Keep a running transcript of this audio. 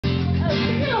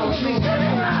We're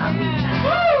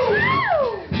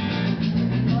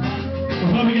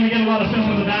probably going to get a lot of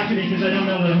film in the back of me because I don't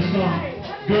know the song.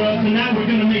 Girl, tonight we're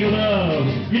going to make love.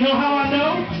 You know how I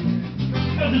know?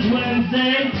 Because it's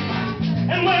Wednesday.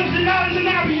 And Wednesday night is the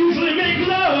night we usually make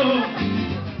love.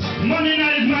 Monday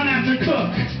night is my night to cook.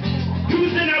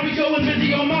 Tuesday night we go and visit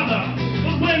your mother.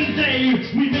 But Wednesday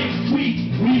we make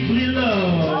sweet, weekly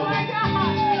love. Oh my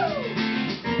God!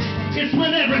 It's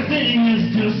when everything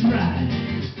is just right.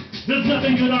 There's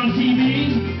nothing good on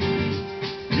TV.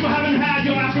 You haven't had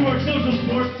your after-work social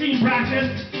sports team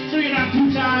practice, so you're not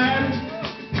too tired.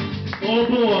 Oh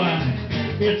boy,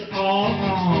 it's all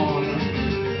on.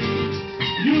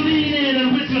 You lean in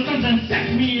and whisper something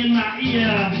sexy in my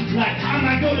ear, like, I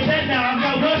might go to bed now, I've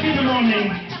got work in the morning.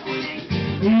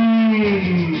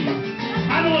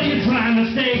 I know what you're trying to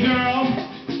say, girl.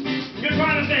 You're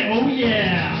trying to say, oh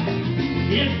yeah,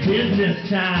 it's business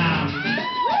time.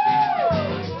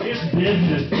 It's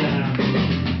business time.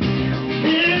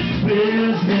 It's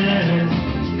business.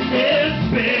 It's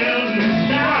business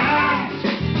time.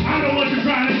 I know what you're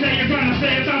trying to say. You're trying to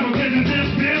say it's time for business.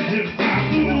 It's business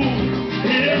time. Ooh,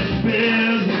 it's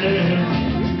business.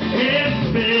 It's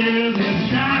business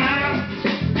time.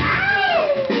 Ow!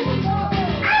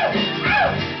 Ow! Ow!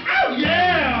 Ow!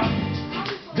 Yeah!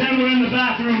 Then we're in the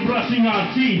bathroom brushing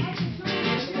our teeth.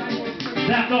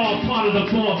 That's all part of the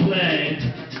foreplay.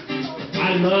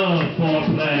 I love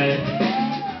foreplay.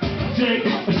 Shake,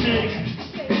 a shake,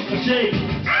 a shake.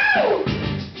 Ow!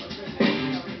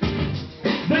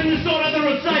 Then you sort out the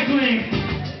recycling.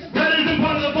 That isn't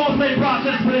part of the foreplay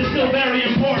process, but it's still very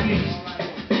important.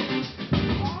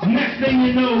 Next thing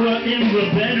you know, we're in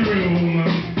the bedroom.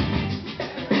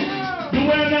 You're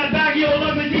wearing that baggy old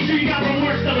ugly t-shirt you got from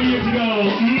work several years ago.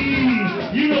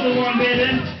 You know the one,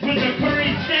 baby, with the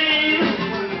curry stain.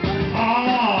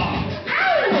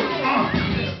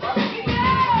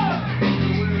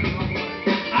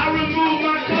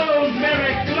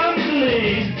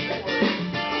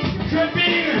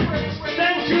 Tripping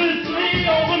sensuously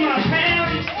over my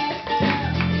pants.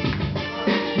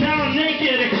 Now I'm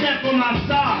naked except for my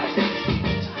socks.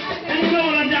 And you know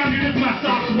when I'm down here with my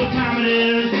socks, what time it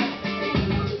is?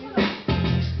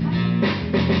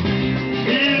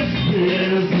 It's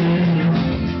business.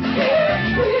 It's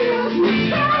business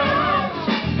time.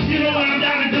 You know when I'm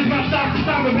down here with my socks, it's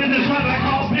time for business, what I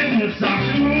call business socks.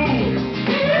 Ooh.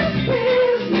 It's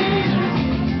business.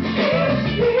 It's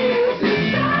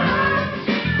business time.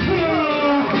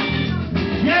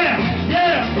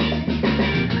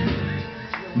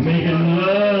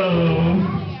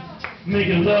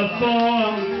 Making love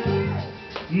for,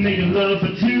 making love for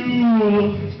two,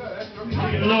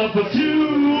 making love for 2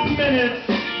 minutes.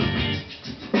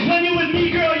 When you're with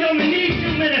me, girl, you only need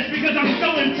 2 minutes because I'm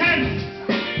so intense.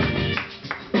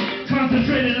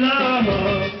 Concentrated love.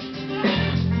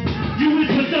 You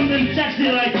whisper something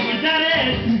sexy like, is that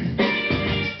it?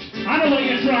 I know what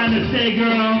you're trying to say,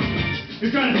 girl.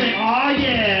 You're trying to say, oh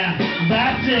yeah,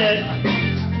 that's it.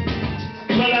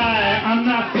 But I'm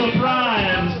not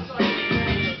surprised.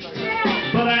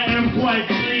 But I am quite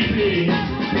sleepy.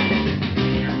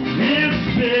 It's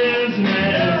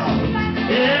business.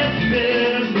 It's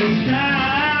business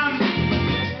time.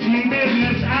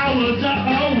 Business hours are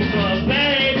over,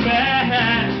 baby.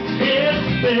 It's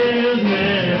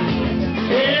business.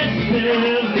 It's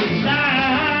business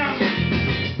time.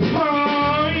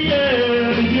 Oh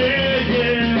yeah, yeah,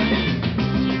 yeah.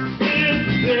 It's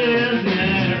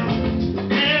business.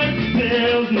 It's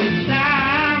business.